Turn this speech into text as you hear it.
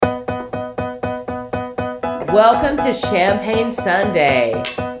Welcome to Champagne Sunday.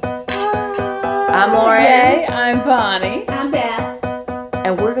 I'm Lauren. Hey, I'm Bonnie. I'm Beth.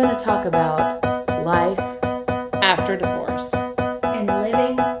 And we're going to talk about life After divorce. And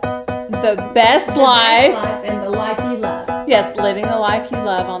living The best life. and the life you love. Yes, living the life you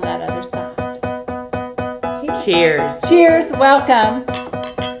love on that other side. Cheers. Cheers. Welcome.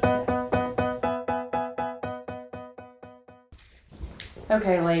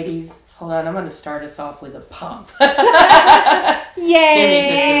 Okay, ladies. Hold on. I'm going to start us off with a pump. Yay. Give me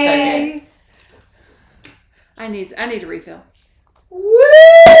just a second. I need a refill.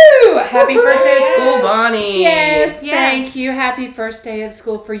 Woo! Happy first day of school, Bonnie. Yes, thank you. Happy first day of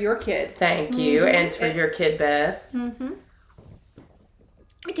school for your kid. Thank you. And for your kid, Beth. Mm-hmm.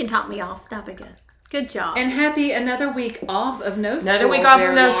 You can top me off. That'd be good. Good job. And happy another week off of no school. Another week off there,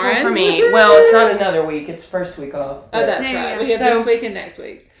 of no school Lauren. for me. Well, it's not another week. It's first week off. Oh, that's There you right. go. We have So- this week and next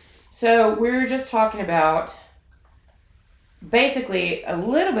week. So we're just talking about basically a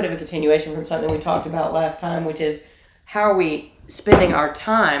little bit of a continuation from something we talked about last time, which is how are we spending our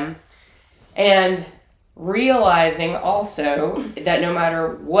time, and realizing also that no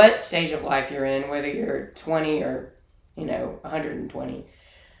matter what stage of life you're in, whether you're 20 or 120,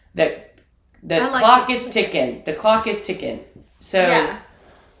 that the clock is ticking. The clock is ticking. So Yeah.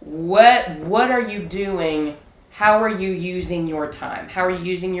 what are you doing? How are you using your time? How are you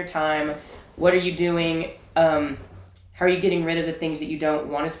using your time? What are you doing? How are you getting rid of the things that you don't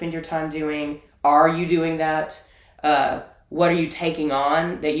want to spend your time doing? Are you doing that? What are you taking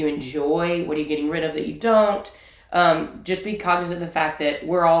on that you enjoy? What are you getting rid of that you don't? Just be cognizant of the fact that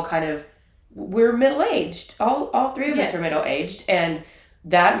we're middle-aged. All three of us are middle-aged. And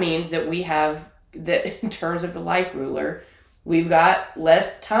that means that we have, in terms of the life ruler, we've got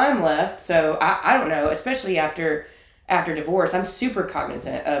less time left. So I don't know, especially after divorce, I'm super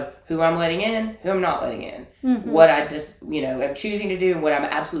cognizant of who I'm letting in, who I'm not letting in, what I just, am choosing to do and what I'm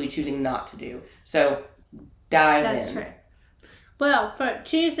absolutely choosing not to do. So dive in. That's true. Well, for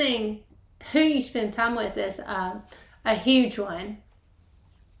choosing who you spend time with is a huge one.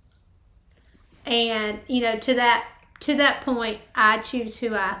 And, to that point, I choose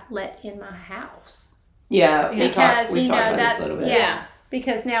who I let in my house. Yeah, Because, we've talked about that's, this a little bit. yeah,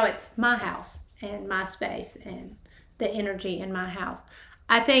 because now it's my house and my space and the energy in my house.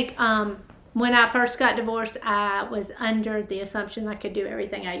 I think when I first got divorced, I was under the assumption I could do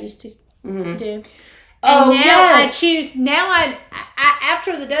everything I used to do. And I choose,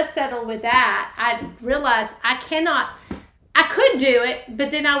 after the dust settled with that, I realized I could do it,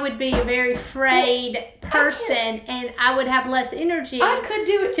 but then I would be a very frayed person and I would have less energy. I could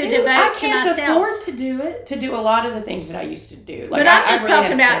do it to too. devote I to can't myself. afford to do it, to do a lot of the things that I used to do. But I'm just really talking had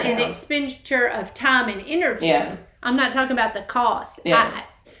to about put an down. expenditure of time and energy. Yeah. I'm not talking about the cost. Yeah.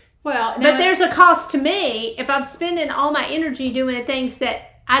 Well, But there's a cost to me if I'm spending all my energy doing the things that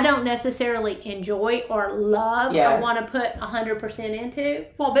I don't necessarily enjoy or love or want to put 100% into.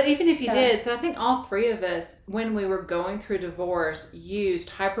 Well, but even if you did, so I think all three of us, when we were going through divorce, used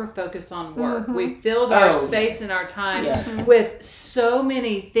hyper focus on work. We filled our space and our time with so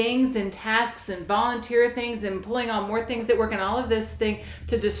many things and tasks and volunteer things and pulling on more things at work and all of this thing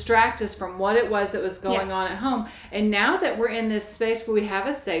to distract us from what it was that was going on at home. And now that we're in this space where we have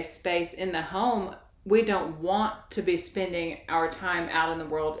a safe space in the home, we don't want to be spending our time out in the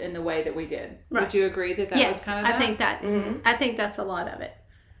world in the way that we did. Right. Would you agree that Yes, was kind of that? I think that's a lot of it.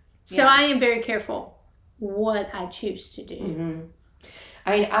 So I am very careful what I choose to do. Mm-hmm.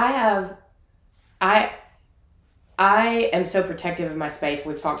 I mean, I am so protective of my space.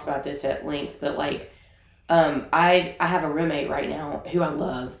 We've talked about this at length, but I have a roommate right now who I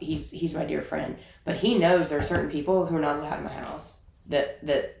love. He's my dear friend, but he knows there are certain people who are not allowed in my house that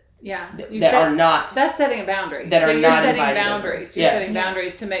are not. That's setting a boundary. That are you're not setting invited boundaries. over. You're setting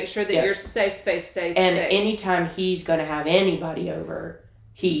boundaries to make sure that your safe space stays And safe. anytime he's going to have anybody over,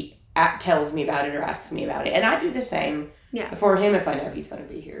 he tells me about it or asks me about it, and I do the same for him if I know he's going to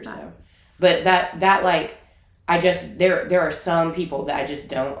be here. So, but there are some people that I just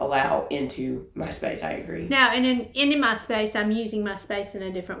don't allow into my space. I agree. Now, and in my space, I'm using my space in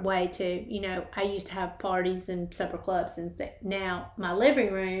a different way too. I used to have parties and supper clubs, and now my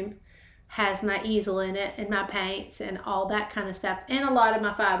living room has my easel in it and my paints and all that kind of stuff, and a lot of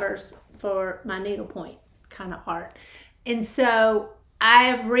my fibers for my needlepoint kind of art. And so I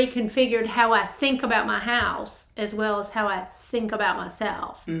have reconfigured how I think about my house as well as how I think about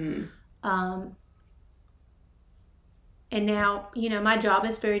myself. Mm-hmm. And now, my job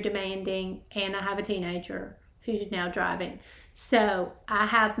is very demanding, and I have a teenager who's now driving. So I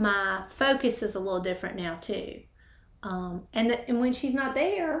have my focus is a little different now too. And when she's not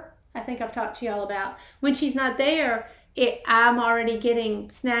there, I think I've talked to y'all about. When she's not there, I'm already getting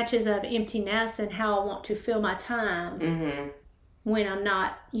snatches of emptiness and how I want to fill my time when I'm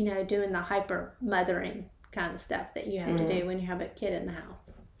not, doing the hyper mothering kind of stuff that you have to do when you have a kid in the house.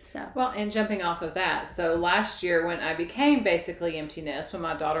 So. Well, and jumping off of that, so last year when I became basically empty nest, when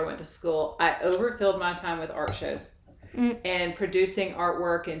my daughter went to school, I overfilled my time with art shows and producing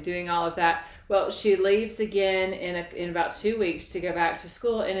artwork and doing all of that. Well, she leaves again in about 2 weeks to go back to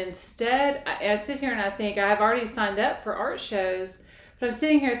school, and instead I sit here and I think I have already signed up for art shows, but I'm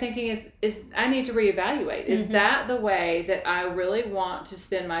sitting here thinking is I need to reevaluate. Is that the way that I really want to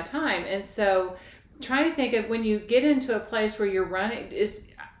spend my time? And so trying to think of when you get into a place where you're running is,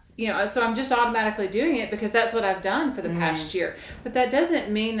 so I'm just automatically doing it because that's what I've done for the past year. But that doesn't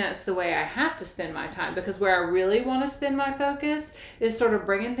mean that's the way I have to spend my time, because where I really want to spend my focus is sort of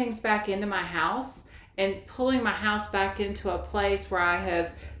bringing things back into my house and pulling my house back into a place where I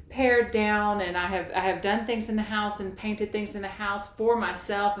have pared down and I have done things in the house and painted things in the house for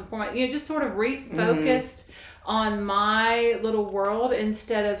myself and for my, just sort of refocused on my little world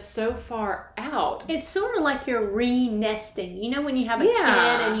instead of so far out. It's sort of like you're re-nesting. When you have a kid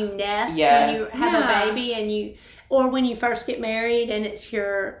and you nest and you have a baby or when you first get married and it's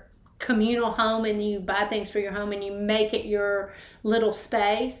your communal home and you buy things for your home and you make it your little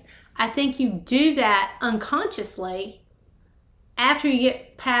space. I think you do that unconsciously after you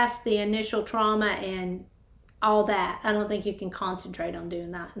get past the initial trauma and all that. I don't think you can concentrate on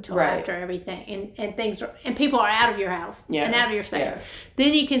doing that until after everything and things are, and people are out of your house and out of your space.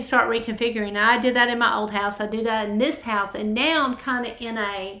 Then you can start reconfiguring. I did that in my old house. I do that in this house, and now I'm kind of in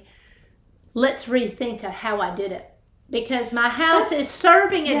a let's rethink of how I did it, because my house is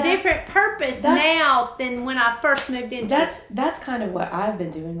serving a different purpose now than when I first moved into it. That's kind of what I've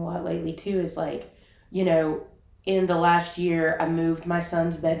been doing a lot lately too. Is like, in the last year, I moved my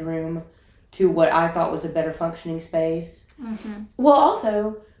son's bedroom to what I thought was a better functioning space. Well,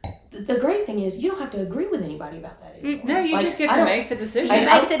 also, the great thing is you don't have to agree with anybody about that anymore. No, you just get to make the decision. You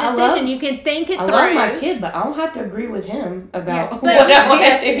make the decision. You can think it through. I love my kid, but I don't have to agree with him about what I want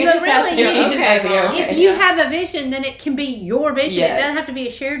to do. He just has to go. If you have a vision, then it can be your vision. It doesn't have to be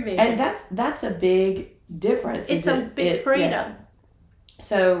a shared vision. And that's a big difference. It's a big freedom.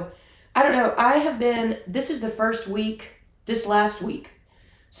 So, I don't know. This is the first week, this last week.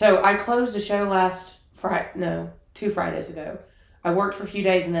 So I closed the show 2 Fridays ago. I worked for a few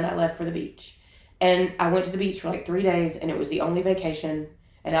days and then I left for the beach. And I went to the beach for like 3 days and it was the only vacation.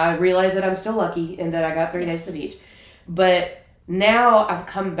 And I realized that I'm still lucky and that I got 3 days to the beach. But now I've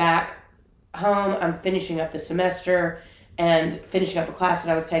come back home. I'm finishing up the semester and finishing up a class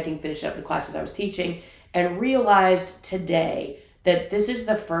that I was taking, finishing up the classes I was teaching, and realized today that this is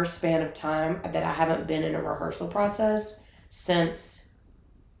the first span of time that I haven't been in a rehearsal process since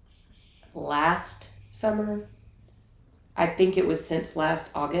last summer. I think it was since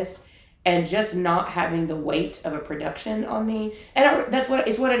last August, and just not having the weight of a production on me. And it's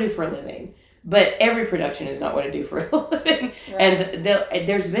what I do for a living, but every production is not what I do for a living. Right. And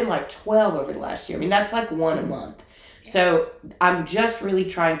there's been like 12 over the last year. I mean, that's like one a month. So I'm just really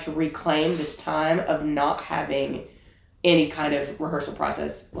trying to reclaim this time of not having any kind of rehearsal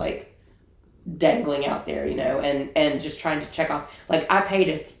process like dangling out there, and just trying to check off. Like I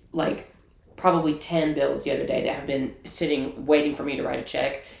paid probably 10 bills the other day that have been sitting waiting for me to write a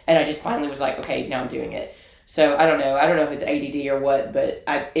check, and I just finally was like, okay, now I'm doing it. So I don't know if it's ADD or what, but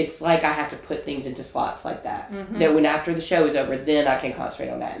it's like I have to put things into slots like that, that when after the show is over, then I can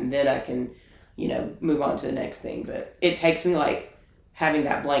concentrate on that, and then I can move on to the next thing. But it takes me like having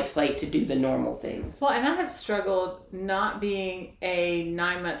that blank slate to do the normal things. Well, and I have struggled not being a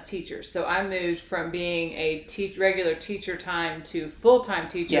 9-month teacher. So I moved from being a regular teacher time to full-time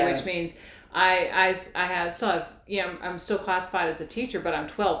teacher, which means I still have, I'm still classified as a teacher, but I'm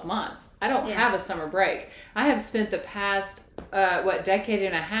 12 months. I don't have a summer break. I have spent the past, decade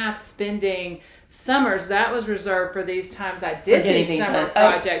and a half spending summers. That was reserved for these times I did these summer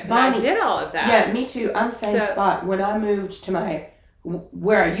projects, and I did all of that. Yeah, me too. I'm same spot. When I moved to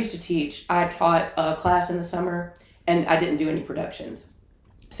where I used to teach, I taught a class in the summer, and I didn't do any productions.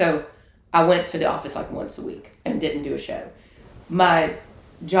 So I went to the office like once a week and didn't do a show. My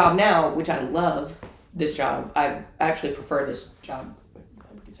job now, which I love this job, I actually prefer this job.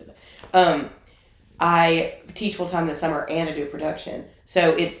 I teach full time in the summer and I do production. So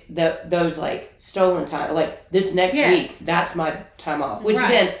it's those like stolen time, like this next week, that's my time off. Which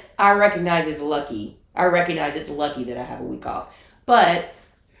again, I recognize is lucky. I recognize it's lucky that I have a week off. But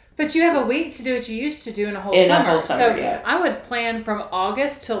But you have a week to do what you used to do in a whole summer. So I would plan from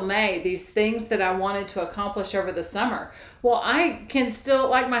August till May these things that I wanted to accomplish over the summer. Well, I can still,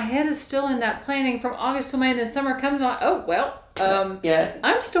 like, my head is still in that planning from August till May, and then summer comes and I'm like, oh, well,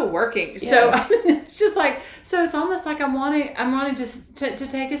 I'm still working. Yeah. So it's just like, so it's almost like I'm wanting to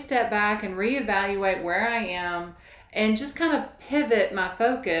take a step back and reevaluate where I am and just kind of pivot my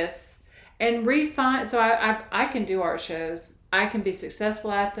focus and refine. So I can do art shows. I can be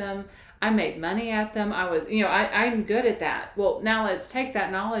successful at them. I made money at them. I'm good at that. Well, now let's take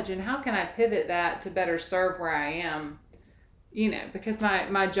that knowledge and how can I pivot that to better serve where I am? Because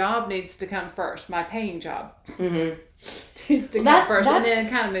my job needs to come first. My paying job needs to come first, and then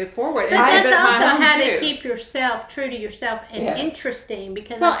kind of move forward. But that's also how to keep yourself true to yourself and interesting.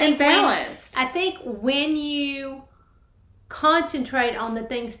 Because I think balanced. I think when you concentrate on the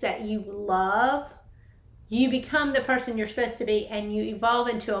things that you love, you become the person you're supposed to be, and you evolve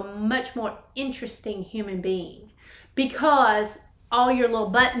into a much more interesting human being because all your little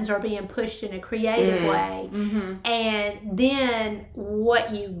buttons are being pushed in a creative way. Mm-hmm. And then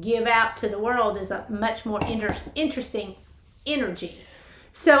what you give out to the world is a much more interesting energy.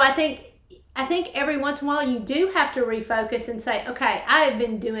 So I think every once in a while you do have to refocus and say, okay, I have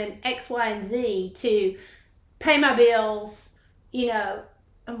been doing X, Y, and Z to pay my bills,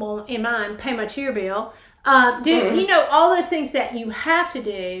 well, in mine, pay my cheer bill, all those things that you have to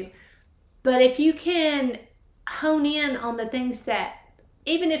do. But if you can hone in on the things that,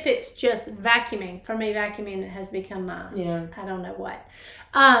 even if it's just vacuuming, for me, vacuuming has become my, I don't know what.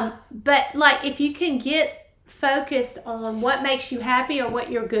 But like, if you can get focused on what makes you happy or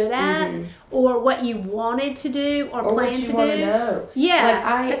what you're good at or what you wanted to do or plan to do. Know. Yeah,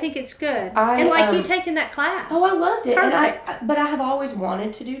 I think it's good. You taking that class. Oh, I loved it. Perfect. But I have always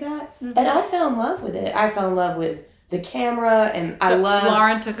wanted to do that. Mm-hmm. And I fell in love with it. I fell in love with the camera, and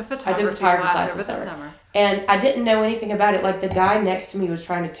Lauren took a photography class over the summer. And I didn't know anything about it. Like, the guy next to me was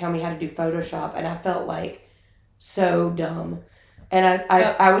trying to tell me how to do Photoshop, and I felt like so dumb. And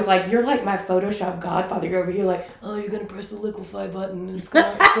I was like, you're like my Photoshop godfather. You're over here like, oh, you're going to press the liquefy button. And it's going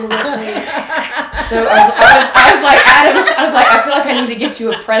to work for you. So I was like, Adam, I feel like I need to get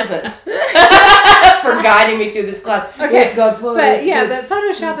you a present for guiding me through this class. Okay. Yes, Godfather. But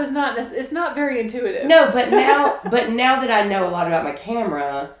Photoshop is not very intuitive. No, but now that I know a lot about my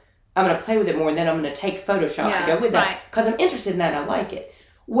camera, I'm going to play with it more, and then I'm going to take Photoshop to go with that because I'm interested in that and I like it.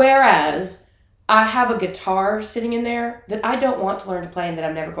 Whereas I have a guitar sitting in there that I don't want to learn to play and that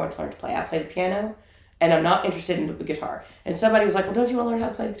I'm never going to learn to play. I play the piano, and I'm not interested in the guitar. And somebody was like, well, don't you want to learn how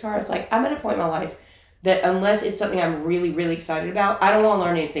to play the guitar? I was like, I'm at a point in my life that unless it's something I'm really, really excited about, I don't want to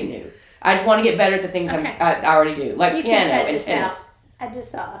learn anything new. I just want to get better at the things I already do, like piano and tennis. I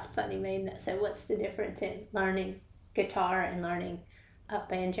just saw a funny meme that said, what's the difference in learning guitar and learning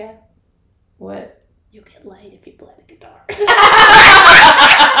banjo? What? You'll get laid if you play the guitar. You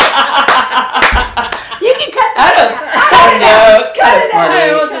can cut that out. I don't know. It's kind of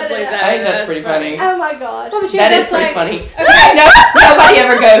funny. We'll just leave that. I think that's pretty funny. Oh my gosh. Well, that is pretty funny. Okay. Nobody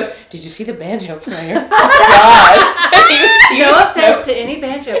ever goes, did you see the banjo player? God. No offense to any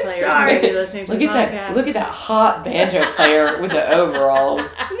banjo players who may be listening to the podcast. Look at that hot banjo player with the overalls.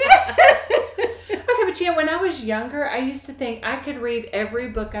 Okay, but when I was younger, I used to think I could read every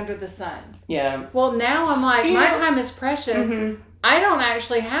book under the sun. Yeah. Well, now I'm like, time is precious. Mm-hmm. I don't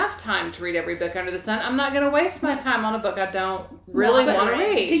actually have time to read every book under the sun. I'm not going to waste my time on a book I don't really want to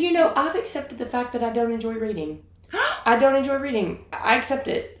read. Do you know, I've accepted the fact that I don't enjoy reading. I don't enjoy reading. I accept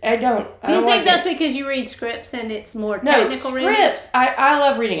it. I don't. Do you think that's because you read scripts and it's more technical reading? No, scripts. I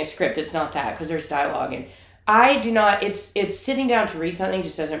love reading a script. It's not that because there's dialogue in. I do not. It's sitting down to read something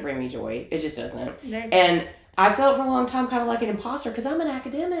just doesn't bring me joy. It just doesn't. And I felt for a long time kind of like an imposter because I'm an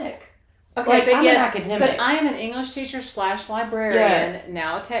academic. Okay, but yes, but I am an English teacher / librarian,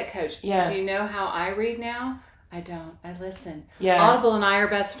 now a tech coach. Yeah. Do you know how I read now? I don't. I listen. Yeah. Audible and I are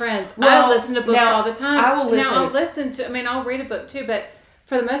best friends. I listen to books all the time. I will listen. I'll read a book too, but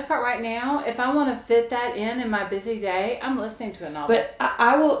for the most part right now, if I want to fit that in my busy day, I'm listening to a novel. But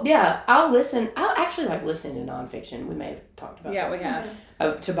I will, I'll listen. I'll actually like listening to nonfiction. We may have talked about this. Yeah, we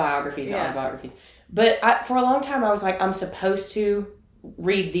have. To biographies, autobiographies. But for a long time, I was like, I'm supposed to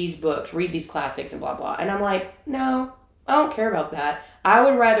read these books, read these classics, and blah, blah. And I'm like, no, I don't care about that. I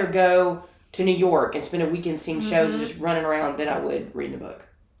would rather go to New York and spend a weekend seeing shows and just running around than I would reading a book.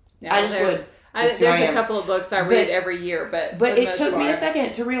 Yeah, I just would. There's a couple of books I read every year, but it took me a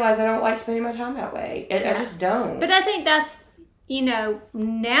second to realize I don't like spending my time that way. I just don't. But I think that's,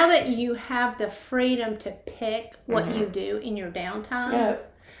 now that you have the freedom to pick what you do in your downtime,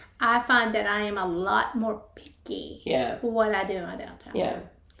 I find that I am a lot more picky what I do in my downtime. Yeah.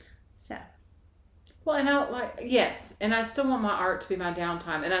 Well, and and I still want my art to be my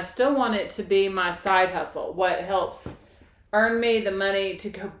downtime, and I still want it to be my side hustle. What helps earn me the money to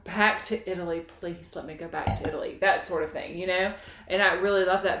go back to Italy. Please let me go back to Italy. That sort of thing, And I really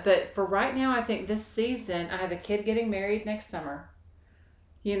love that. But for right now, I think this season, I have a kid getting married next summer.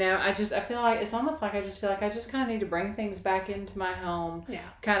 I feel like it's almost like I just kind of need to bring things back into my home. Yeah.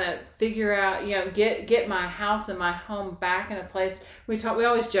 Kind of figure out, get my house and my home back in a place. We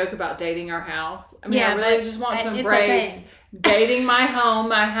always joke about dating our house. I really just want to embrace dating my home,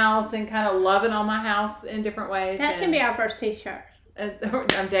 my house, and kind of loving on my house in different ways. That can be our first t-shirt.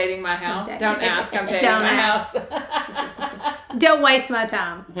 I'm dating my house. Don't ask. I'm dating my house. Don't waste my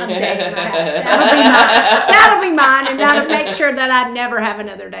time. I'm dating my house. That'll be mine, and that'll make sure that I never have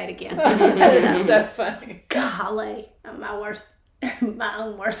another date again. That's so funny. Golly, I'm my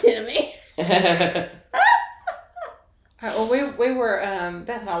own worst enemy. All right, well, we were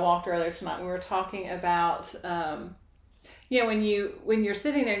Beth and I walked earlier tonight. And we were talking about when you're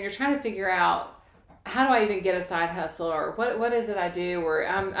sitting there and you're trying to figure out, how do I even get a side hustle, or what is it I do, or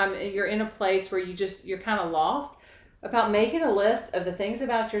you're in a place where you're kind of lost, about making a list of the things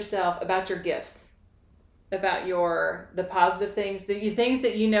about yourself, about your gifts, about the positive things, the things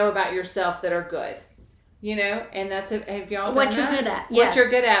that you know about yourself that are good, and that's it. Have y'all done what that? you're good at? What you're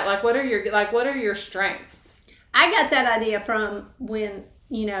good at, what are your strengths? I got that idea from when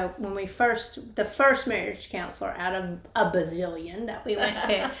we the first marriage counselor out of a bazillion that we went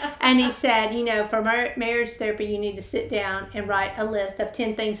to. And he said, for marriage therapy, you need to sit down and write a list of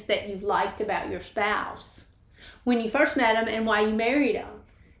 10 things that you liked about your spouse when you first met them and why you married them.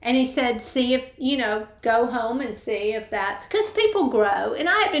 And he said, see if, go home and see if that's, because people grow. And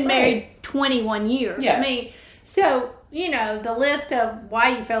I had been married 21 years. Yeah. So, the list of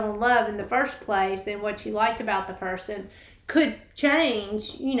why you fell in love in the first place and what you liked about the person could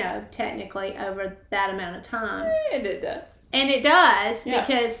change, technically over that amount of time. And it does. And it does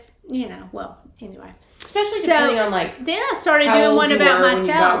because, anyway. Especially depending on then I started doing one about myself. When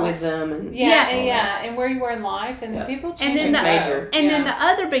you got with them and and where you were in life, and people change. And then the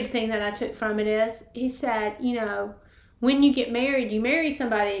other big thing that I took from it is he said, when you get married, you marry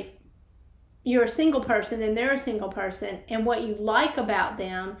somebody, you're a single person and they're a single person, and what you like about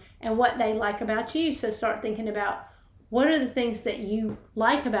them and what they like about you. So start thinking about, what are the things that you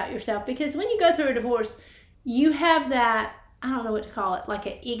like about yourself? Because when you go through a divorce, you have that, I don't know what to call it, like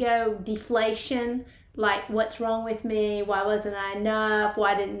an ego deflation, like what's wrong with me? Why wasn't I enough?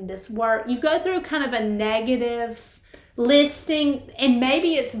 Why didn't this work? You go through kind of a negative listing, and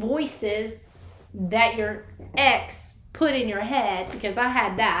maybe it's voices that your ex put in your head, because I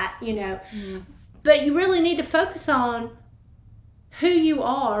had that, But you really need to focus on who you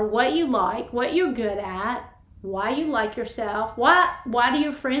are, what you like, what you're good at, why you like yourself, why do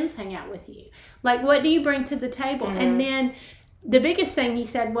your friends hang out with you, what do you bring to the table? Mm-hmm. And then the biggest thing he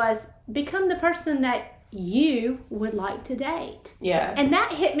said was, become the person that you would like to date. Yeah. And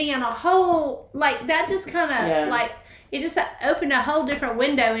that hit me on a whole, that just kind of it just opened a whole different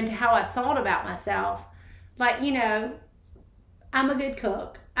window into how I thought about myself. I'm a good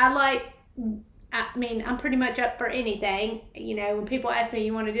cook. I'm pretty much up for anything. When people ask me,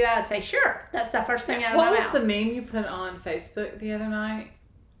 you want to do that? I say, sure. That's the first thing out of my mouth. What was the meme you put on Facebook the other night?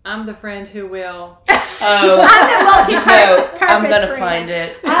 I'm the friend who will. Oh. I'm the multi-purpose I'm going to find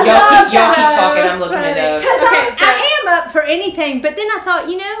it. Y'all keep talking. I'm looking it up. Because I am up for anything. But then I thought,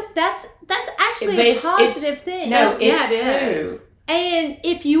 that's actually a positive thing. No, it is. And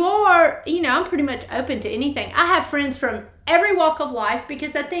if you are, I'm pretty much open to anything. I have friends from every walk of life,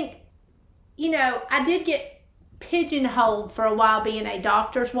 because I think, I did get pigeonholed for a while being a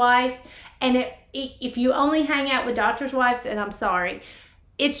doctor's wife. And if you only hang out with doctor's wives, and I'm sorry,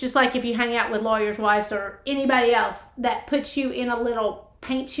 it's just like if you hang out with lawyers' wives or anybody else that paints you in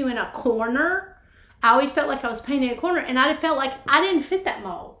a corner. I always felt like I was painted in a corner, and I felt like I didn't fit that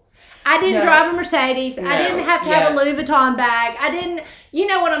mold. I didn't drive a Mercedes. No. I didn't have to have a Louis Vuitton bag. I didn't, you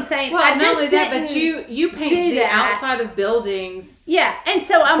know what I'm saying? Well, not only that, but you paint the outside of buildings. Yeah, and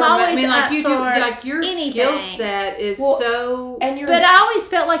so I'm always your skill set is so. But I always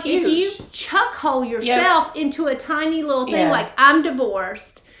felt like huge. If you chuck hole yourself into a tiny little thing, like I'm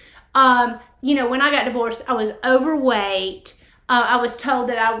divorced. When I got divorced, I was overweight. I was told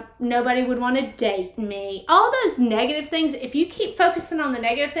that nobody would want to date me. All those negative things, if you keep focusing on the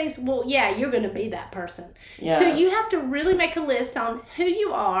negative things, well, you're going to be that person. Yeah. So you have to really make a list on who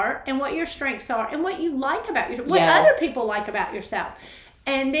you are and what your strengths are and what you like about yourself, what other people like about yourself.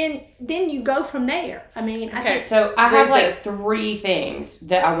 And then you go from there. I think... So I have 3 things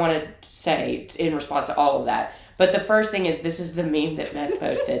that I want to say in response to all of that. But the first thing is, this is the meme that Beth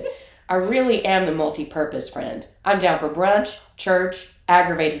posted. I really am the multi-purpose friend. I'm down for brunch, church,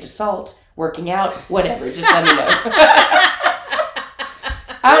 aggravated assault, working out, whatever. Just let me know.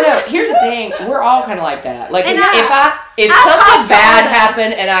 I don't know. Here's the thing. We're all kind of like that. Like, if something bad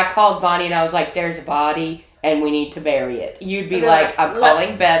happened and I called Bonnie and I was like, there's a body and we need to bury it, you'd be like, I'm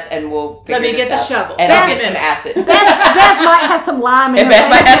calling Beth and we'll figure Let me this get the out. shovel. And I'll get some acid. Beth might have some lime in her Beth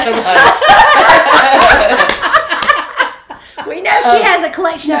might have basement. some lime. We know she has a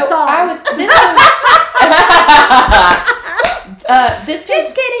collection of songs. Just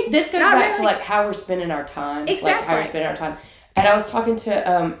kidding. This goes back to like how we're spending our time. Exactly. Like how we're spending our time. And I was talking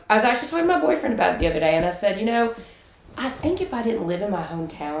to, I was actually talking to my boyfriend about it the other day, and I said, I think if I didn't live in my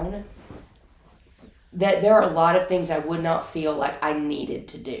hometown, that there are a lot of things I would not feel like I needed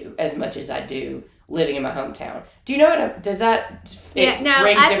to do as much as I do living in my hometown. Do you know what? Does that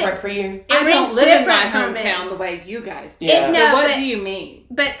rings different for you? I don't live in my hometown the way you guys do. Yeah. So what do you mean?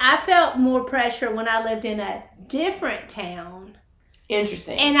 But I felt more pressure when I lived in a different town.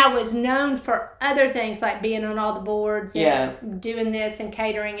 Interesting. And I was known for other things like being on all the boards and doing this and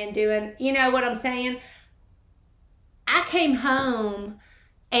catering and doing, you know what I'm saying? I came home,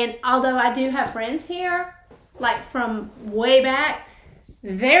 and although I do have friends here, like from way back,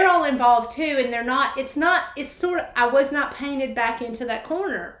 they're all involved too, and I was not painted back into that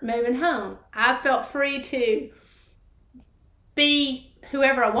corner moving home. I felt free to be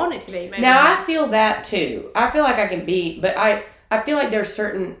whoever I wanted to be. I feel that too. I feel like I can be, but I feel like there's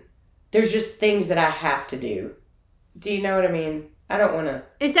just things that I have to do. Do you know what I mean? I don't want to.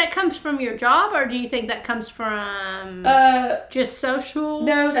 Is that comes from your job, or do you think that comes from just social?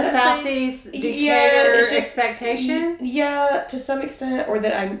 No, a Southeast Decatur expectation? Yeah, to some extent, or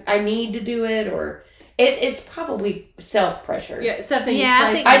that I need to do it, or it's probably self-pressure. Yeah, something you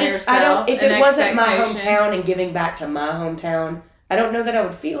place on yourself. I don't. If it wasn't my hometown and giving back to my hometown, I don't know that I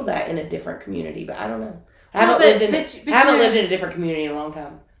would feel that in a different community. But I don't know. I haven't lived in a different community in a long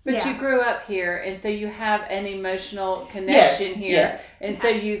time. But you grew up here, and so you have an emotional connection here. Yeah. And so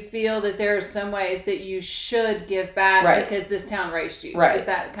you feel that there are some ways that you should give back because this town raised you. Right. Is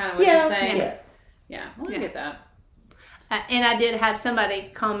that kind of what you're saying? Yeah. Yeah. Well, I get that. And I did have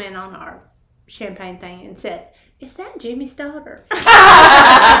somebody comment on our champagne thing and said, "Is that Jimmy's daughter?" Why,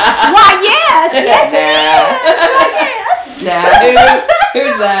 yes. Yes, it is. Why, yes.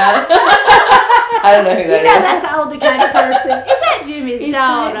 Who's that? I don't know who that is. That's an old Decatur person. Is that Jimmy's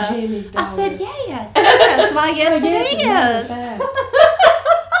daughter? That Jimmy's daughter? I said, yes. Why, yes, it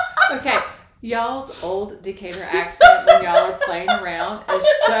is. Okay. Y'all's old Decatur accent when y'all are playing around is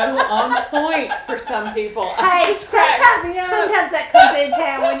so on point for some people. Hey, sometimes that comes in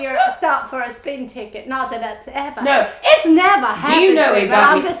town when you're stopped for a speeding ticket. Not that that's ever. No. It's never happened. Do you know it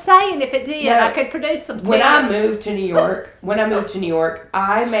got I'm just saying if it did, I could produce some When I moved to New York,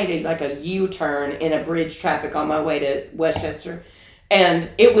 I made a U-turn in a bridge traffic on my way to Westchester. And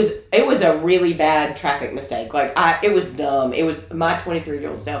it was a really bad traffic mistake. It was dumb. It was, my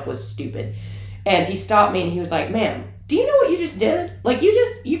 23-year-old self was stupid. And he stopped me and he was like, "Ma'am, do you know what you just did?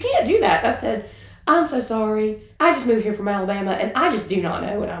 You can't do that." I said, "I'm so sorry. I just moved here from Alabama and I just do not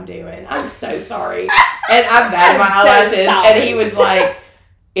know what I'm doing. I'm so sorry." And I'm bad at my eyelashes. And he was like,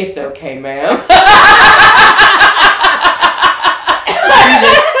 "It's okay, ma'am."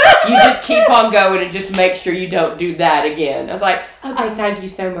 You just keep on going and just make sure you don't do that again. I was like, "Okay, thank you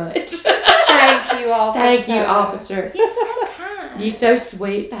so much." Thank you, officer. Thank you, officer. You're so kind. You're so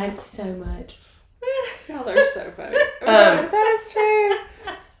sweet. Thank you so much. Y'all are so funny. That is true.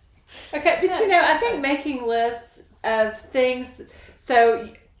 Okay, but I think making lists of things. So,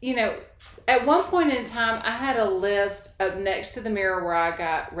 at one point in time, I had a list up next to the mirror where I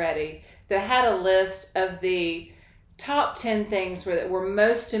got ready that had a list of the top 10 things that were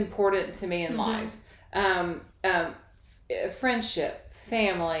most important to me in life. Friendship,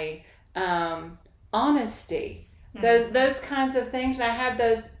 family, honesty, those kinds of things. And I have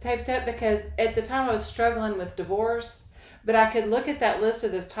those taped up because at the time I was struggling with divorce, but I could look at that list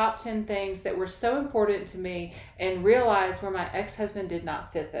of those top 10 things that were so important to me and realize where my ex-husband did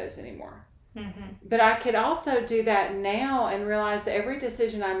not fit those anymore. But I could also do that now and realize that every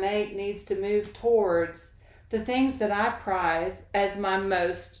decision I make needs to move towards the things that I prize as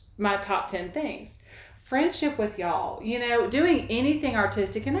my top 10 things. Friendship with y'all, doing anything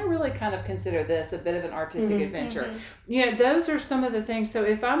artistic, and I really kind of consider this a bit of an artistic adventure. Those are some of the things. So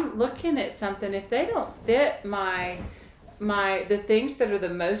if I'm looking at something, if they don't fit the things that are the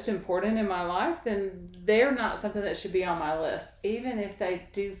most important in my life, then they're not something that should be on my list, even if they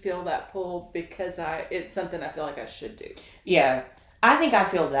do feel that pull because it's something I feel like I should do. Yeah, I think I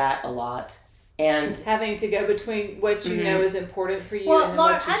feel that a lot. and having to go between what you know is important for you well, and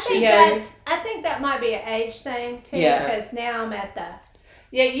Lauren, what you I think that might be an age thing too, because now I'm at the.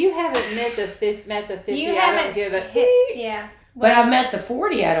 Yeah, you haven't met the 50. You I haven't don't give it. Yeah. But I've met the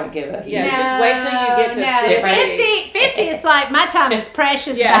 40. I don't give a. Yeah, just wait till you get to 50. 50 is like my time is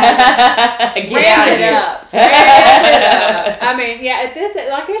precious. Get out of here. Up. I mean,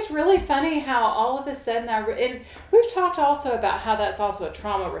 it's really funny how all of a sudden and we've talked also about how that's also a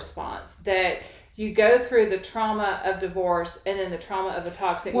trauma response, that you go through the trauma of divorce and then the trauma of a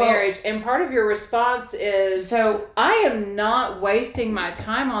toxic marriage, and part of your response is, so I am not wasting my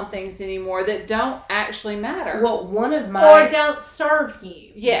time on things anymore that don't actually matter. Well, one of my... Or don't serve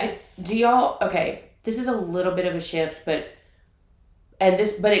you. Yes. Do y'all... Okay, this is a little bit of a shift, but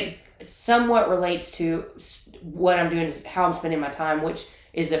it somewhat relates to what I'm doing, is how I'm spending my time, which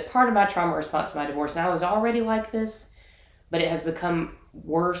is that part of my trauma response to my divorce, and I was already like this, but it has become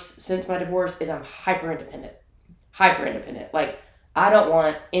worse since my divorce, is I'm hyper independent. Like, I don't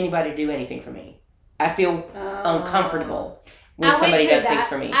want anybody to do anything for me. I feel uncomfortable when somebody does things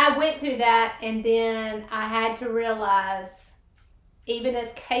for me. I went through that, and then I had to realize, even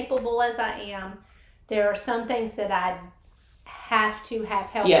as capable as I am, there are some things that I have to have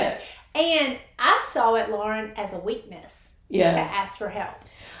help with. And I saw it, Lauren, as a weakness to ask for help.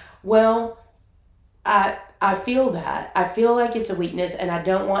 Well, I feel that. I feel like it's a weakness, and I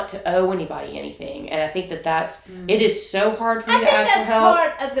don't want to owe anybody anything. And I think that's it is so hard for me to ask for help. I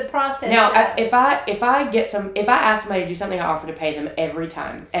think that's part of the process. Now, if I ask somebody to do something, I offer to pay them every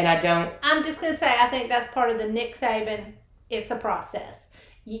time, and I don't. I'm just gonna say, I think that's part of the Nick Saban. It's a process.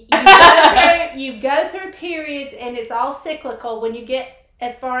 You go through periods, and it's all cyclical. When you get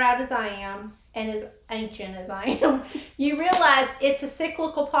as far out as I am, and as ancient as I am, you realize it's a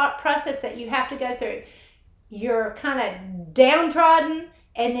cyclical process that you have to go through. You're kind of downtrodden,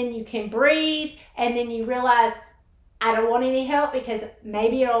 and then you can breathe, and then you realize, I don't want any help because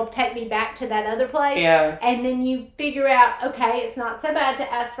maybe it'll take me back to that other place. Yeah. And then you figure out, okay, it's not so bad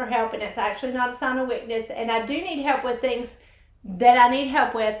to ask for help, and it's actually not a sign of weakness, and I do need help with things that I need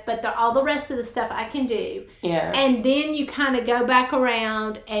help with, but all the rest of the stuff I can do. Yeah. And then you kind of go back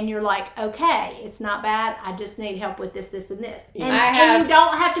around, and you're like, okay, it's not bad. I just need help with this, this, and this. Yeah. And you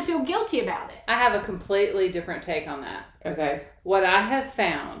don't have to feel guilty about it. I have a completely different take on that. Okay. What I have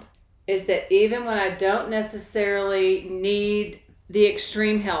found is that even when I don't necessarily need the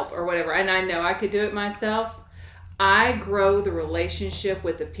extreme help or whatever, and I know I could do it myself, I grow the relationship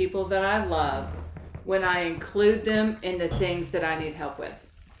with the people that I love when I include them in the things that I need help with.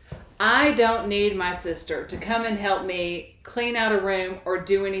 I don't need my sister to come and help me clean out a room or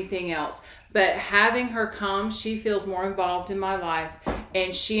do anything else. But having her come, she feels more involved in my life,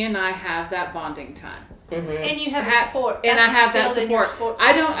 and she and I have that bonding time. Mm-hmm. And you have support. And I have that support.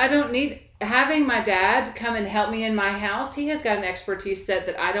 I don't need having my dad come and help me in my house. He has got an expertise set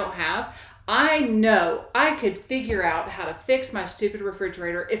that I don't have. I know I could figure out how to fix my stupid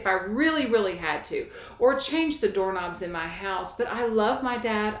refrigerator if I really, really had to, or change the doorknobs in my house. But I love my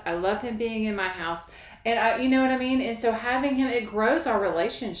dad. I love him being in my house. And you know what I mean? And so having him, it grows our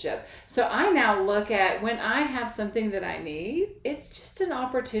relationship. So I now look at when I have something that I need, it's just an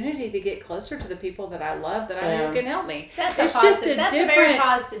opportunity to get closer to the people that I love that I know can help me. That's a very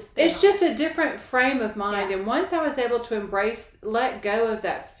positive spin. It's just a different frame of mind. Yeah. And once I was able to let go of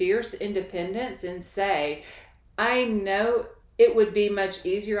that fierce independence and say, I know it would be much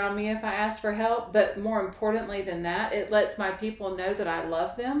easier on me if I asked for help, but more importantly than that, it lets my people know that I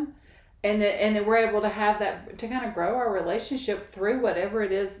love them. And then we're able to have that, to kind of grow our relationship through whatever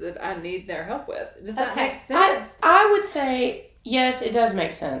it is that I need their help with. Does that make sense? I would say, yes, it does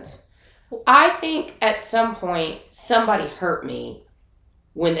make sense. I think at some point, somebody hurt me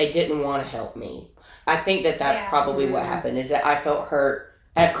when they didn't want to help me. I think that's probably what happened, is that I felt hurt.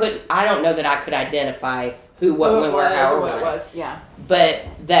 I don't know that I could identify who, what, when, where, how, or what it was. Yeah. But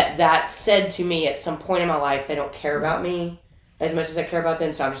that said to me at some point in my life, they don't care about me as much as I care about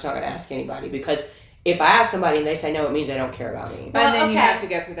them, so I'm just not going to ask anybody, because if I ask somebody and they say no, it means they don't care about me. Well, and then you have to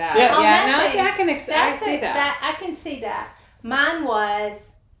go through that. Yeah. I see that. I can see that. Mine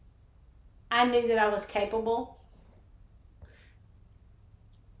was, I knew that I was capable,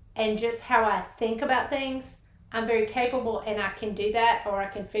 and just how I think about things, I'm very capable, and I can do that, or I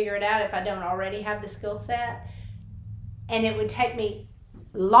can figure it out if I don't already have the skill set. And it would take me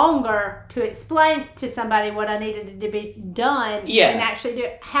longer to explain to somebody what I needed to be done and actually do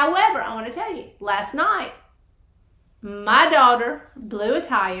it. However, I want to tell you, last night, my daughter blew a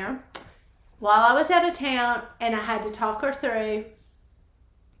tire while I was out of town, and I had to talk her through,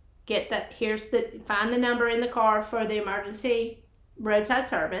 find the number in the car for the emergency roadside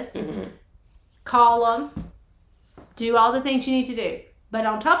service. Mm-hmm. call them, do all the things you need to do. But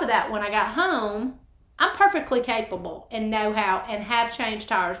on top of that, when I got home, I'm perfectly capable and know how and have changed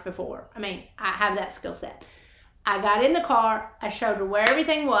tires before. I mean, I have that skill set. I got in the car, I showed her where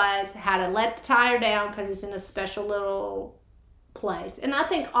everything was, how to let the tire down because it's in a special little place. And I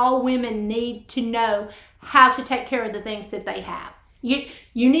think all women need to know how to take care of the things that they have. You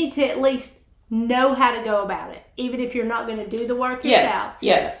need to at least know how to go about it, even if you're not going to do the work yourself.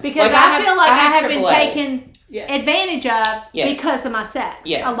 Yeah. Because I feel like I have been taken Yes. advantage of because of my sex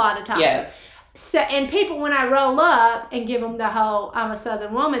a lot of times. Yeah. So, and people, when I roll up and give them the whole I'm a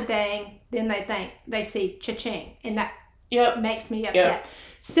Southern woman thing, then they see cha-ching, and that makes me upset. Yep.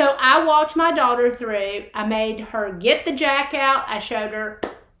 So I walked my daughter through. I made her get the jack out. I showed her,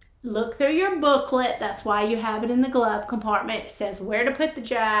 look through your booklet. That's why you have it in the glove compartment. It says where to put the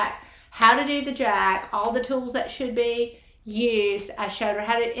jack, how to do the jack, all the tools that should be used. I showed her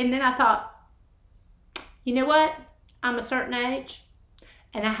how to, and then I thought, you know what? I'm a certain age,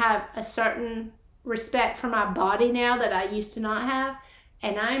 and I have a certain respect for my body now that I used to not have,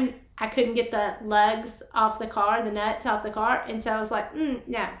 and I couldn't get the lugs off the car, the nuts off the car, and so I was like,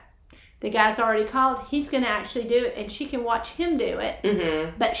 no. The guy's already called. He's going to actually do it, and she can watch him do it.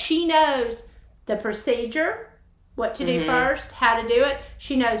 Mm-hmm. But she knows the procedure, what to do first, how to do it.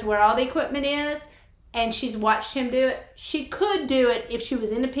 She knows where all the equipment is, and she's watched him do it. She could do it if she was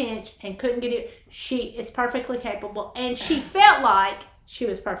in a pinch and couldn't get it. She is perfectly capable, and she felt like she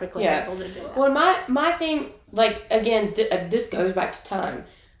was perfectly capable to do it. Well, my thing, like, again, this goes back to time.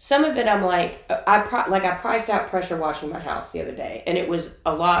 Some of it I'm like, I priced out pressure washing my house the other day, and it was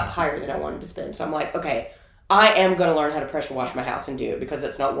a lot higher than I wanted to spend. So I'm like, okay, I am going to learn how to pressure wash my house and do it because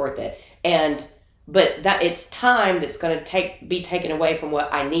it's not worth it. But that it's time that's going to be taken away from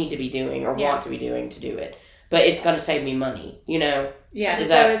what I need to be doing or want to be doing to do it. But it's going to save me money, you know? Yeah,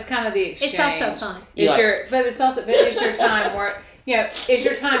 it's kind of the exchange. It's also fun. Is your time worth... is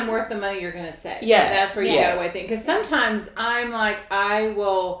your time worth the money you're going to save? Yeah. That's where you got to weigh things. Because sometimes I'm like, I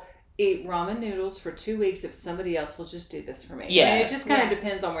will eat ramen noodles for 2 weeks if somebody else will just do this for me. Yeah. I mean, it just kind of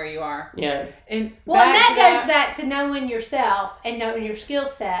depends on where you are. Yeah. And that goes back to knowing yourself and knowing your skill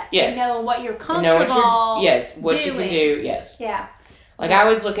set. Yes. And knowing what you're comfortable what doing. you can do, yes. Yeah. Like, I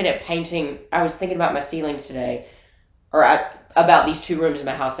was looking at painting, I was thinking about my ceilings today, about these 2 rooms in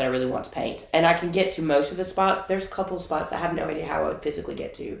my house that I really want to paint. And I can get to most of the spots. There's a couple of spots I have no idea how I would physically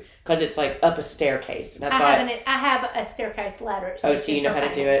get to because it's like up a staircase. And I have a staircase ladder. So you know how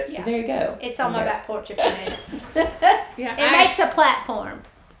to do it. So there you go. It's on my back porch if you need it. Yeah, makes a platform.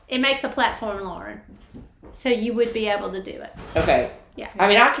 It makes a platform, Lauren. So you would be able to do it. Okay. Yeah. I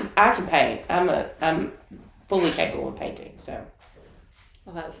mean, I can paint. I'm fully capable of painting. So.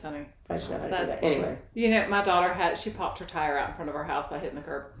 Well, that's funny. I just know how to do that. Anyway. You know, my daughter she popped her tire out in front of our house by hitting the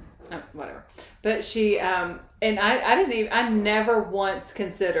curb. Whatever. But she, and I never once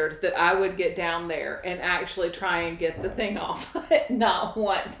considered that I would get down there and actually try and get the thing off. Not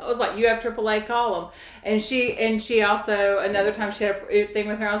once. I was like, you have AAA, call them. And she also, another time she had a thing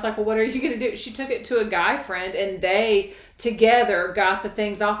with her, I was like, well, what are you going to do? She took it to a guy friend and they together got the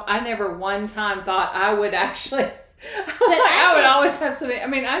things off. I never one time thought I would actually... I would always have something. I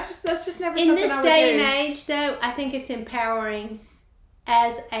mean, that's just never something I would do. In this day and age, though, I think it's empowering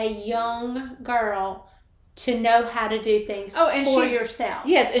as a young girl to know how to do things for yourself.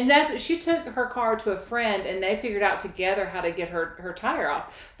 Yes, and she took her car to a friend and they figured out together how to get her tire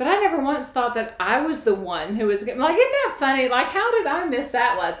off. But I never once thought that I was the one who was like, isn't that funny? Like, how did I miss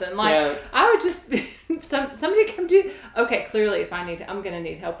that lesson? Like, I would just somebody come do. Okay, clearly, if I'm going to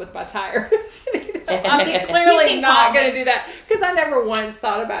need help with my tire. I'm clearly not going to do that because I never once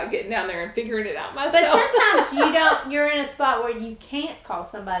thought about getting down there and figuring it out myself. But sometimes you're in a spot where you can't call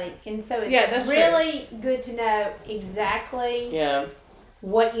somebody, and so it's really good to know exactly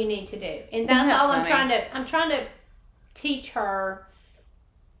what you need to do. And that's all I'm trying to teach her,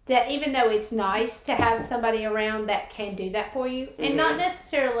 that even though it's nice to have somebody around that can do that for you, and not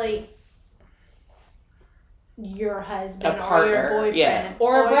necessarily your husband or your boyfriend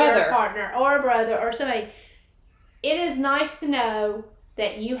or a brother, your partner or a brother or somebody. It is nice to know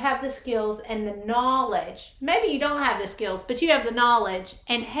that you have the skills and the knowledge. Maybe you don't have the skills, but you have the knowledge.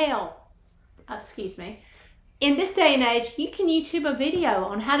 And in this day and age, you can YouTube a video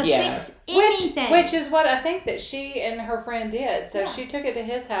on how to fix anything. Which is what I think that she and her friend did. So she took it to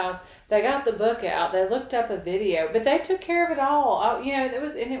his house. They got the book out. They looked up a video, but they took care of it all.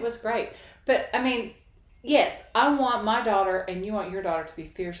 It was great. But I mean, yes, I want my daughter and you want your daughter to be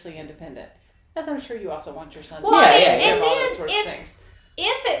fiercely independent. As I'm sure you also want your son to be. And all those sorts of things.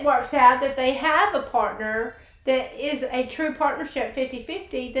 If it works out that they have a partner that is a true partnership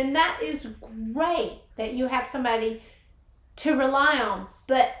 50-50, then that is great that you have somebody to rely on.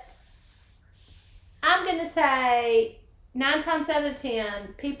 But I'm going to say 9 times out of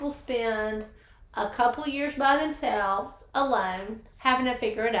 10, people spend a couple years by themselves, alone, having to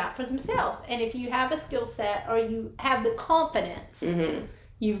figure it out for themselves. And if you have a skill set or you have the confidence,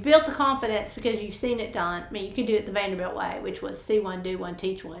 you've built the confidence because you've seen it done. I mean, you could do it the Vanderbilt way, which was see one, do one,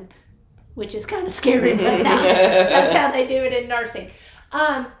 teach one, which is kind of scary, but that's how they do it in nursing.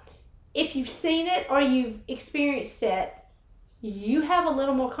 If you've seen it or you've experienced it, you have a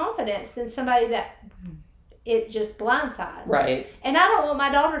little more confidence than somebody that it just blindsides. Right. And I don't want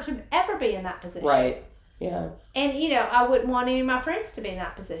my daughter to ever be in that position. Right. Yeah. And, I wouldn't want any of my friends to be in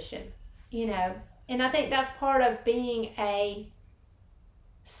that position, And I think that's part of being a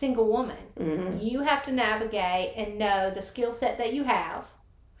single woman. You have to navigate and know the skill set that you have,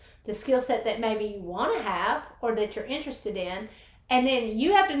 the skill set that maybe you want to have or that you're interested in. And then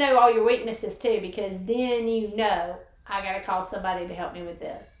you have to know all your weaknesses too, because then I got to call somebody to help me with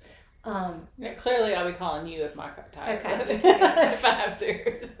this. Yeah, clearly I'll be calling you if my tired. Okay. If I have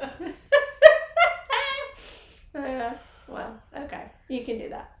serious. Well, okay. You can do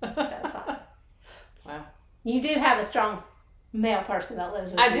that. That's fine. Wow. You do have a strong male person that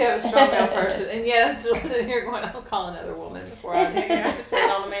lives with you. I do have a strong male person, and yet I'm still sitting here going, I'll call another woman before I have to put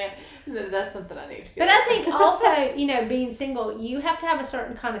on a man. That's something I need to get. But I think also, being single, you have to have a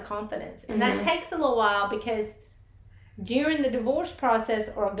certain kind of confidence. And that takes a little while because during the divorce process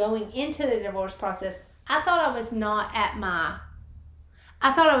or going into the divorce process, I thought I was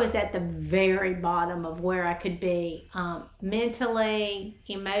at the very bottom of where I could be mentally,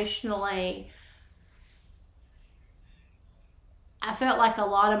 emotionally. I felt like a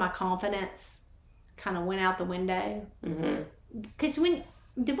lot of my confidence kind of went out the window. Because when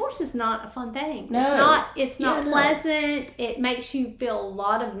divorce is not a fun thing. No. It's not pleasant. No. It makes you feel a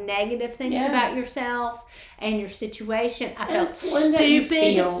lot of negative things about yourself and your situation. I felt stupid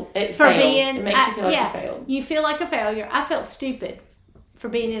being. It makes you feel like you failed. You feel like a failure. I felt stupid for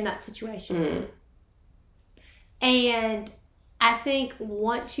being in that situation. And I think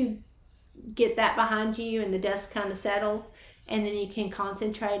once you get that behind you and the dust kind of settles, and then you can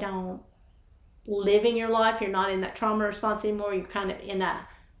concentrate on living your life. You're not in that trauma response anymore. You're kind of in a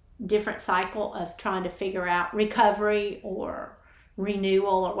different cycle of trying to figure out recovery or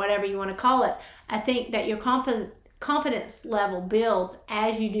renewal or whatever you want to call it. I think that your confidence level builds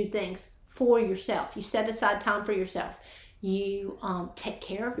as you do things for yourself. You set aside time for yourself. You take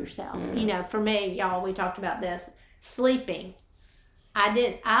care of yourself. For me, y'all, we talked about this. Sleeping.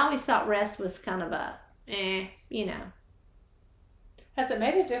 I always thought rest was kind of Has it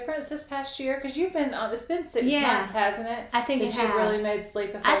made a difference this past year? Because you've been, it's been 6 months, hasn't it? I think it has. You've really made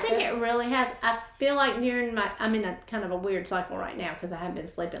sleep a focus? I think it really has. I feel like I'm in a kind of a weird cycle right now because I haven't been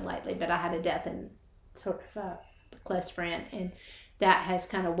sleeping lately, but I had a death in sort of a close friend, and that has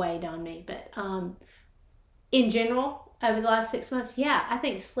kind of weighed on me. But in general, over the last 6 months, I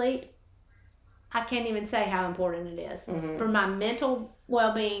think sleep, I can't even say how important it is for my mental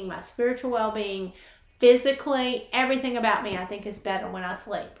well-being, my spiritual well-being, physically, everything about me I think is better when I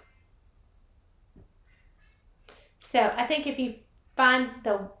sleep. So I think if you find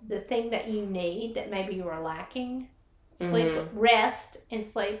the thing that you need that maybe you are lacking, rest and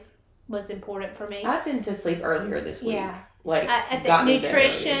sleep was important for me. I've been to sleep earlier this week. Yeah. I think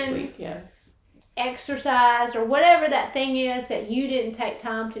nutrition, exercise, or whatever that thing is that you didn't take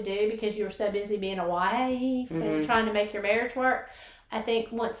time to do because you were so busy being a wife and trying to make your marriage work. I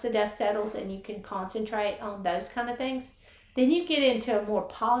think once the dust settles and you can concentrate on those kind of things, then you get into a more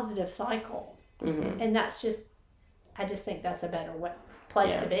positive cycle. And that's I just think that's a better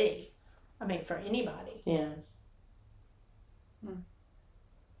place to be. I mean, for anybody. Yeah.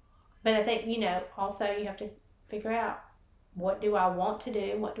 But I think, also you have to figure out, what do I want to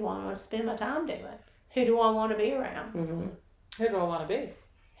do? What do I want to spend my time doing? Who do I want to be around? Who do I want to be?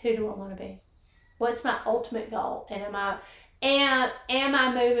 Who do I want to be? What's my ultimate goal? And am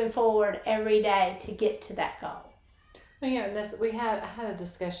I moving forward every day to get to that goal? Well, I had a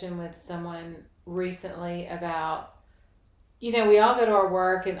discussion with someone recently about, we all go to our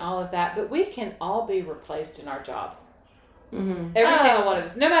work and all of that, but we can all be replaced in our jobs. Every single one of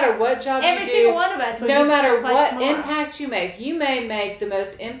us, no matter what job you do, every single one of us, no matter what impact you may make the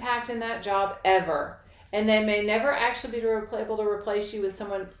most impact in that job ever, and they may never actually be able to replace you with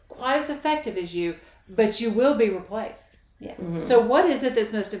someone quite as effective as you, but you will be replaced. Yeah. So what is it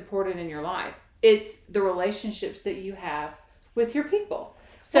that's most important in your life? It's the relationships that you have with your people.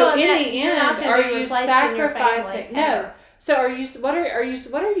 So in the end, are you sacrificing? No. So what are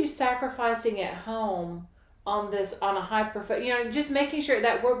you sacrificing at home on a just making sure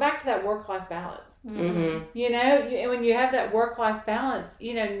that we're back to that work-life balance. Mm-hmm. When you have that work-life balance,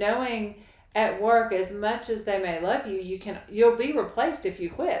 knowing at work, as much as they may love you, you'll be replaced if you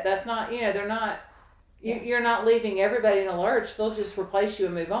quit. That's not, they're not, you're not leaving everybody in a lurch. They'll just replace you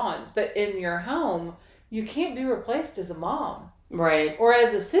and move on. But in your home, you can't be replaced as a mom. Right. Or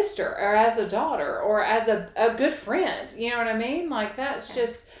as a sister, or as a daughter, or as a good friend. You know what I mean? Like, that's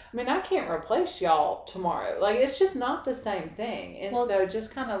just, I can't replace y'all tomorrow. Like, it's just not the same thing. And so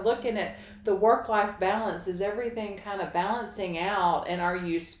just kind of looking at the work-life balance, is everything kind of balancing out, and are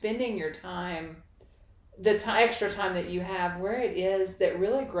you spending your time, extra time that you have, where it is that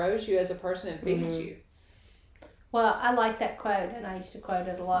really grows you as a person and feeds you? Well, I like that quote, and I used to quote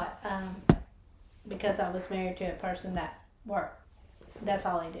it a lot because I was married to a person that worked. That's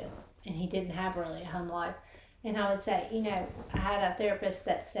all he did. And he didn't have really a home life. And I would say, I had a therapist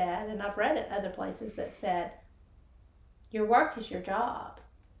that said, and I've read it other places that said, your work is your job.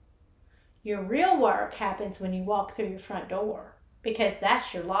 Your real work happens when you walk through your front door, because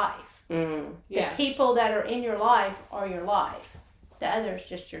that's your life. Mm-hmm. The people that are in your life are your life. The other is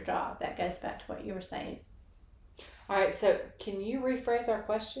just your job. That goes back to what you were saying. All right, so can you rephrase our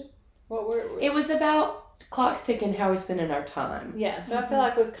question? It was about clock's ticking, how we spending our time. Yeah, so I feel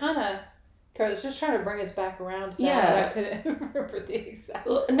like we've kind of, it's just trying to bring us back around to that. Yeah. But I couldn't remember the exact.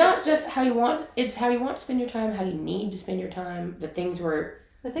 Not just how you want, it's how you want to spend your time, how you need to spend your time, the things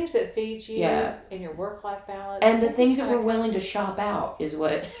that feed you, and your work-life balance. And the things that we're willing to shop out is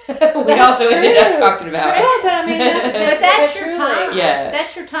what we also ended up talking about. Yeah, but that's your truly, time. Yeah.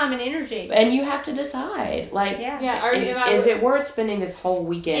 That's your time and energy. And you have to decide, like, is it worth spending this whole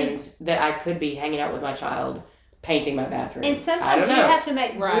weekend that I could be hanging out with my child, painting my bathroom? And sometimes you have to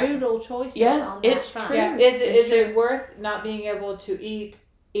make brutal choices on that. It's front. true. Yeah. Is it worth not being able to eat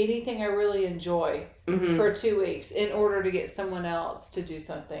anything I really enjoy for 2 weeks in order to get someone else to do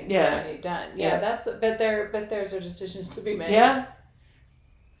something that I need done? But there's decisions to be made. Yeah.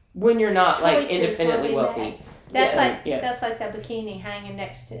 When you're not Choices independently wealthy. That's like that bikini hanging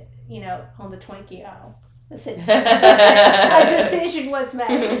next to on the Twinkie aisle. A decision was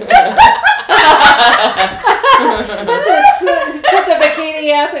made. Put the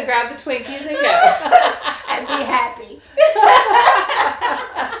bikini up and grab the Twinkies and go. And be happy.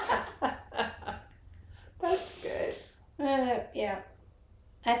 That's good. Yeah.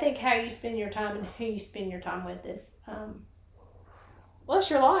 I think how you spend your time and who you spend your time with is well, it's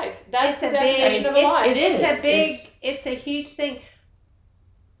your life. That's the definition of a life. It is. It's a huge thing.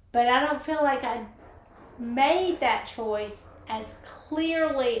 But I don't feel like I made that choice as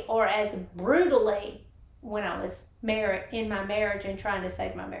clearly or as brutally when I was in my marriage and trying to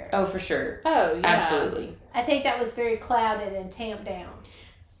save my marriage. Oh, for sure. Oh, yeah. Absolutely. I think that was very clouded and tamped down.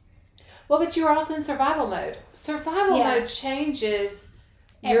 Well, but you were also in survival mode. Survival mode changes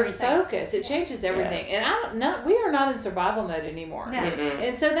your focus. It changes everything. Yeah. And we are not in survival mode anymore. No.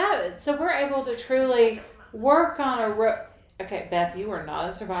 And so we're able to truly work on okay, Beth, you are not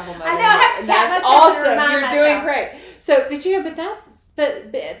in survival mode. I know. I have to that's awesome. You're doing great. So, but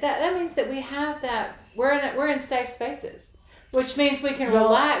that means that we have that. We're in safe spaces, which means we can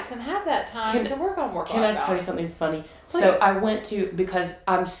relax and have that time to work on work. Can I tell you something funny? Please. So I went to, because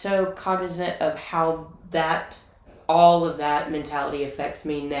I'm so cognizant of how all of that mentality affects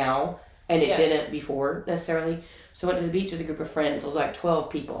me now, and it didn't before necessarily. So I went to the beach with a group of friends, like 12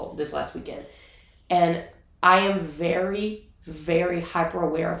 people this last weekend, and I am very, very hyper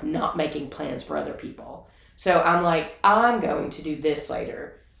aware of not making plans for other people. So I'm like, I'm going to do this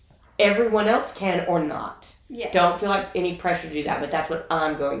later. Everyone else can or not. Yes. Don't feel like any pressure to do that, but that's what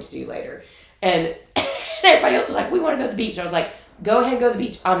I'm going to do later. And everybody else was like, we want to go to the beach. I was like, go ahead and go to the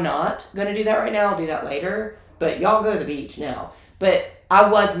beach. I'm not going to do that right now. I'll do that later. But y'all go to the beach now. But I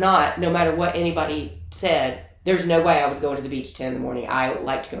was not, no matter what anybody said, there's no way I was going to the beach at 10 in the morning. I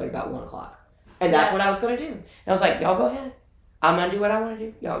like to go at about 1 o'clock. And that's what I was going to do. And I was like, y'all go ahead. I'm going to do what I want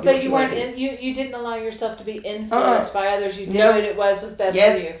to do. Y'all do so what you weren't you didn't allow yourself to be influenced by others. You did what it was best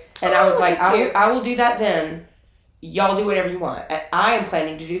for you. And I was like, I will do that then. Y'all do whatever you want. I am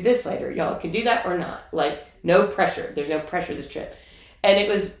planning to do this later. Y'all can do that or not. Like, no pressure. There's no pressure this trip. And it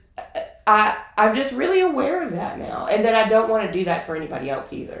was, I'm just really aware of that now. And that I don't want to do that for anybody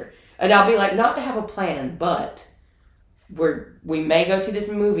else either. And I'll be like, not to have a plan, but we may go see this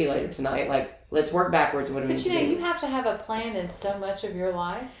movie later tonight. Like, let's work backwards. What do we do? But you have to have a plan in so much of your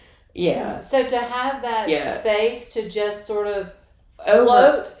life. Yeah. So to have that space to just sort of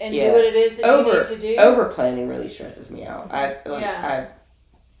float and do what it is that you need to do. Over planning really stresses me out. My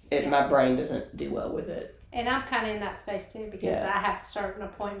brain doesn't do well with it. And I'm kind of in that space too because I have certain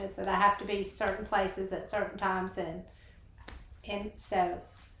appointments that I have to be certain places at certain times, and so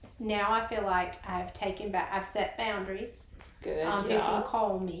now I feel like I've set boundaries on who can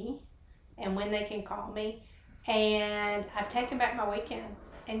call me and when they can call me, and I've taken back my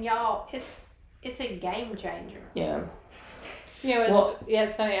weekends. And y'all, it's a game changer. Yeah. You know,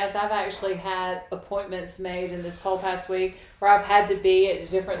 it's funny, as I've actually had appointments made in this whole past week where I've had to be at a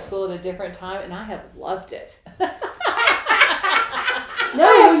different school at a different time, and I have loved it.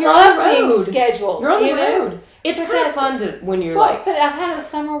 No, you're on the road. Being scheduled. You're on the road. It's kind of fun when you're but I've had a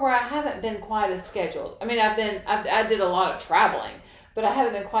summer where I haven't been quite as scheduled. I mean, I did a lot of traveling, but I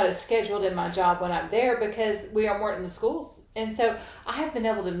haven't been quite as scheduled in my job when I'm there because we weren't in the schools. And so I have been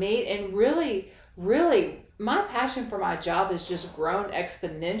able to meet, and really, really, my passion for my job has just grown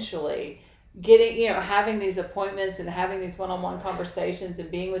exponentially. Having these appointments and having these one-on-one conversations and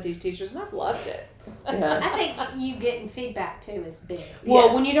being with these teachers, and I've loved it. Yeah. I think you getting feedback too is big.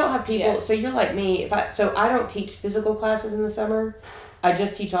 Well, when you don't have people, so you're like me. I don't teach physical classes in the summer. I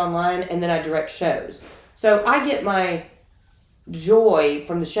just teach online, and then I direct shows. So I get my joy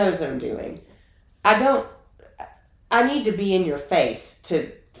from the shows that I'm doing. I need to be in your face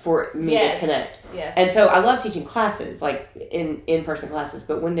for me to connect. Yes. And so I love teaching classes, like in-person classes,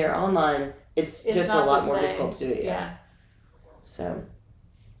 but when they're online, it's just a lot more difficult to do. Yeah. So.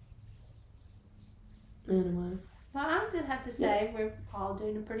 Anyway. Well, I just have to say we're all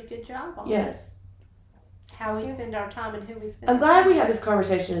doing a pretty good job on this. How we spend our time and who we spend. I'm glad we had this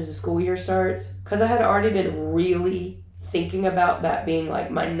conversation as the school year starts, because I had already been really thinking about that being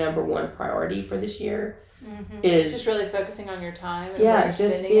like my number one priority for this year. Mm-hmm. Is just really focusing on your time. And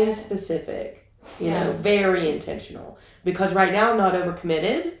just being specific. You know, very intentional. Because right now I'm not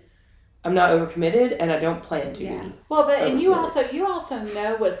overcommitted. And I don't plan to be. Well, and you also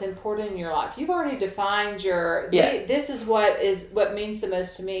know what's important in your life. You've already defined this is what means the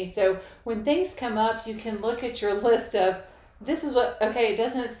most to me. So when things come up, you can look at your list of this is what it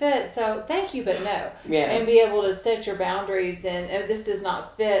doesn't fit. So thank you, but no. Yeah. And be able to set your boundaries and this does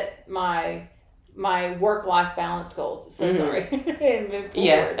not fit my work-life balance goals. So sorry. And move forward.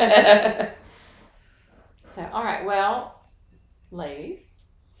 Yeah. So all right, well, ladies.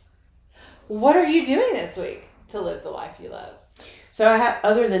 What are you doing this week to live the life you love? So I have,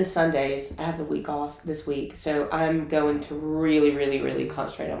 other than Sundays, I have the week off this week. So I'm going to really, really, really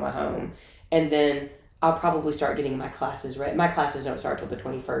concentrate on my home. And then I'll probably start getting my classes ready. My classes don't start till the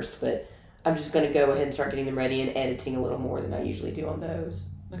 21st, but I'm just going to go ahead and start getting them ready and editing a little more than I usually do on those.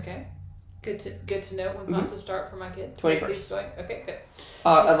 Okay. Good to know when classes start for my kids. 21st. Okay, good.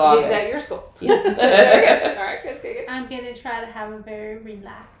 Of August. Is that your school? Yes. Okay. All right, good. I'm going to try to have a very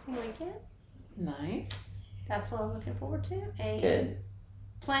relaxing weekend. Nice. That's what I'm looking forward to. And good.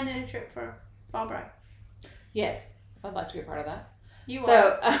 Planning a trip for fall break. Yes, I'd like to be a part of that. You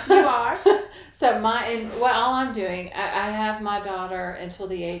are. So all I'm doing, I have my daughter until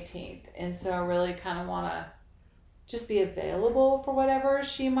the 18th, and so I really kind of want to just be available for whatever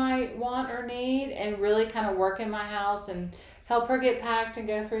she might want or need, and really kind of work in my house and help her get packed and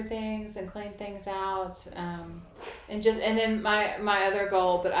go through things and clean things out, and then my other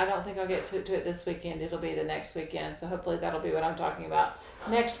goal, but I don't think I'll get to it this weekend. It'll be the next weekend, so hopefully that'll be what I'm talking about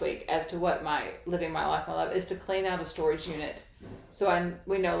next week as to what my living my life I love is to clean out a storage unit, so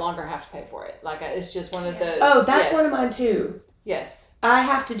we no longer have to pay for it. Like it's just one of those. Oh, that's one of mine too. Yes. I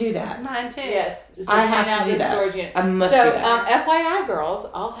have to do that. Mine too. Yes. I have to do that. Storage unit. I must do that. FYI, girls,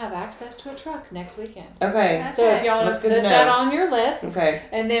 I'll have access to a truck next weekend. Okay. So if y'all want to put that on your list. Okay.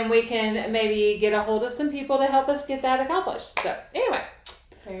 And then we can maybe get a hold of some people to help us get that accomplished. So anyway.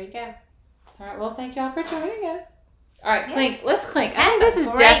 There you go. All right. Well, thank y'all for joining us. All right, Clink. Let's clink. I think this is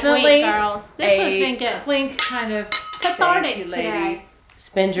definitely week, girls. This has been good. Clink kind of cathartic today.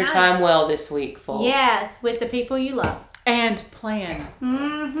 Spend your time well this week, folks. Yes, with the people you love. And plan.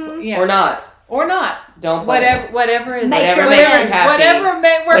 Mm-hmm. Yeah. Or not. Don't plan. Whatever is whatever makes you happy.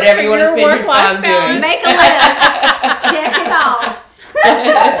 Whatever you want to spend your time doing. Make a list. Check it off.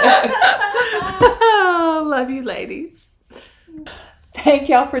 Love you, ladies. Thank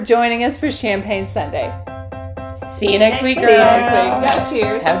y'all for joining us for Champagne Sunday. See you next week, girls. See you next week.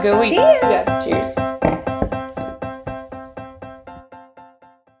 Yeah, cheers. Have a good week. Cheers. Yeah. Cheers.